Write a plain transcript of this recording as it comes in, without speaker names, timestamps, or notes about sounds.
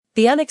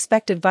The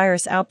unexpected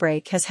virus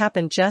outbreak has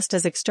happened just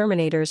as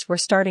exterminators were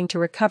starting to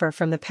recover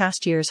from the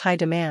past year's high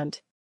demand.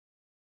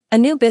 A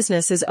new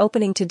business is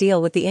opening to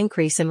deal with the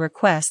increase in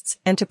requests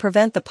and to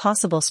prevent the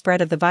possible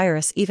spread of the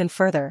virus even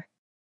further.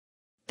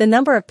 The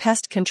number of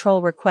pest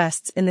control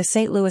requests in the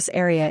St. Louis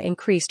area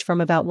increased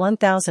from about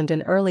 1,000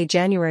 in early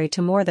January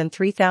to more than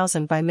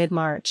 3,000 by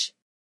mid-March.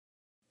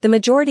 The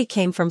majority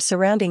came from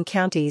surrounding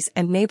counties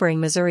and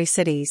neighboring Missouri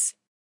cities.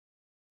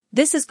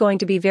 This is going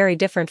to be very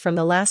different from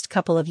the last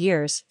couple of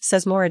years,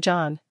 says Maura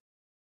John.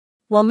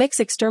 While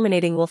Mix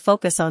Exterminating will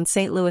focus on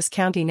St. Louis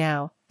County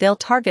now, they'll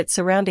target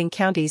surrounding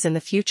counties in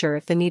the future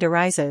if the need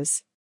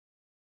arises.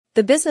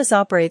 The business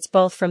operates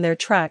both from their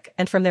truck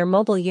and from their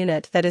mobile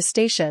unit that is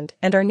stationed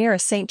and are near a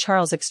St.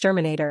 Charles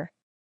exterminator.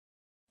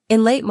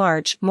 In late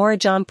March, Maura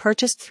John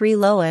purchased 3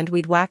 low-end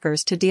weed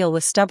whackers to deal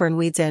with stubborn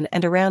weeds in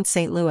and around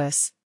St.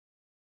 Louis.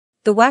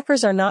 The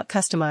whackers are not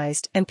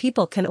customized and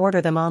people can order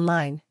them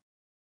online.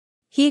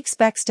 He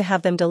expects to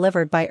have them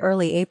delivered by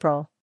early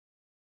April.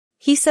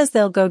 He says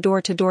they'll go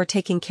door to door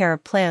taking care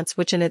of plants,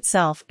 which in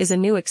itself is a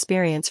new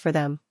experience for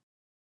them.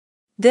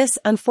 This,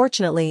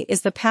 unfortunately,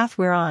 is the path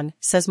we're on,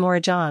 says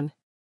Maura John.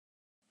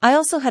 I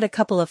also had a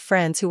couple of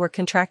friends who were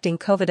contracting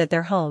COVID at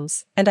their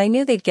homes, and I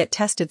knew they'd get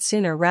tested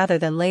sooner rather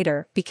than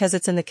later because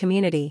it's in the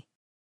community.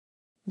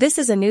 This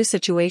is a new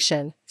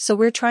situation, so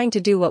we're trying to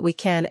do what we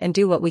can and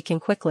do what we can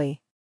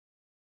quickly.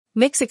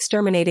 Mix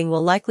Exterminating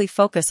will likely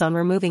focus on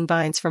removing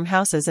vines from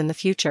houses in the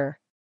future.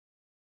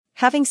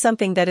 Having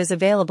something that is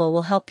available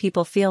will help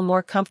people feel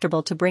more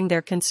comfortable to bring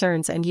their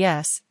concerns, and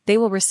yes, they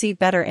will receive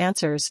better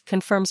answers,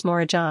 confirms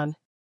Maura John.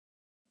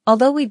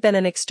 Although we've been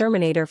an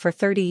exterminator for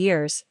 30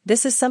 years,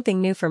 this is something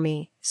new for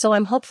me, so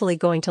I'm hopefully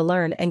going to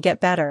learn and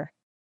get better.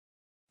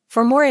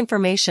 For more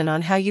information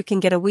on how you can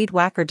get a weed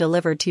whacker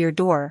delivered to your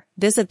door,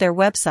 visit their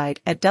website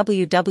at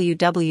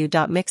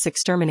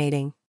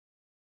www.mixexterminating.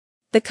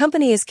 The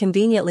company is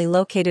conveniently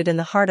located in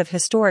the heart of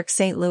historic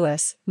St.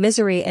 Louis,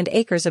 Missouri, and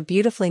acres of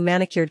beautifully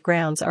manicured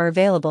grounds are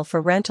available for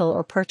rental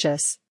or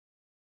purchase.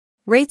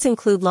 Rates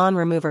include lawn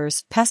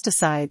removers,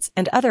 pesticides,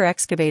 and other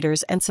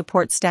excavators and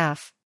support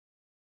staff.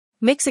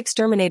 Mix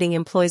Exterminating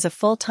employs a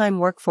full-time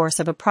workforce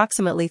of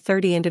approximately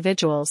 30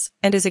 individuals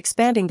and is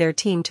expanding their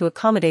team to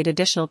accommodate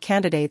additional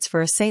candidates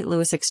for a St.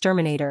 Louis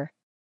exterminator.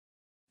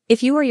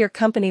 If you or your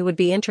company would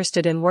be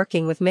interested in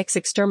working with Mix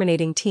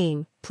Exterminating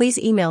team, please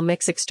email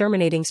Mix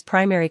Exterminating's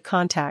primary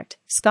contact,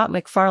 Scott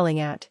McFarling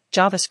at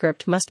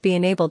JavaScript must be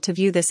enabled to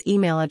view this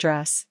email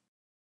address.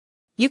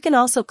 You can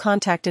also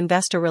contact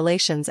Investor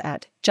Relations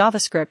at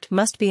JavaScript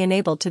must be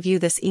enabled to view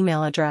this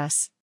email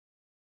address.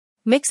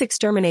 Mix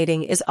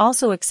Exterminating is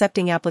also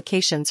accepting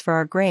applications for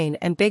our grain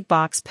and big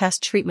box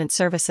pest treatment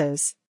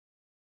services.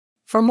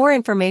 For more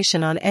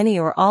information on any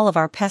or all of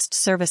our pest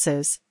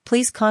services,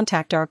 please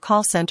contact our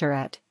call center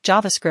at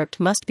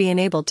JavaScript must be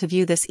enabled to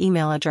view this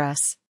email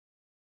address.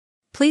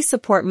 Please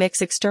support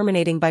Mix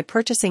Exterminating by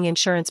purchasing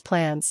insurance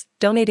plans,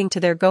 donating to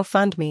their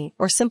GoFundMe,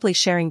 or simply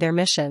sharing their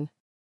mission.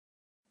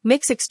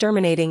 Mix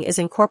Exterminating is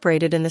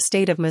incorporated in the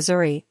state of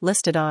Missouri,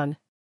 listed on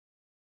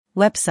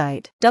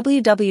website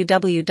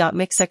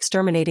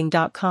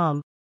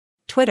www.mixexterminating.com,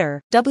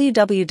 Twitter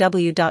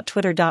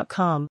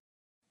www.twitter.com,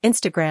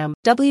 Instagram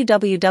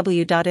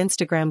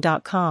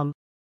www.instagram.com,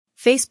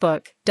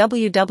 Facebook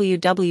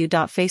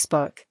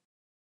www.facebook.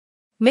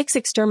 Mix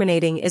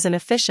Exterminating is an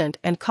efficient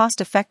and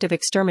cost-effective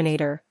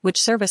exterminator which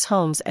service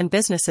homes and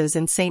businesses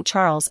in St.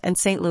 Charles and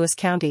St. Louis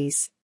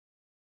counties.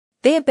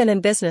 They have been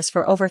in business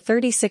for over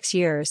 36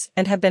 years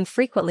and have been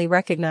frequently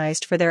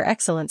recognized for their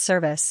excellent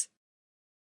service.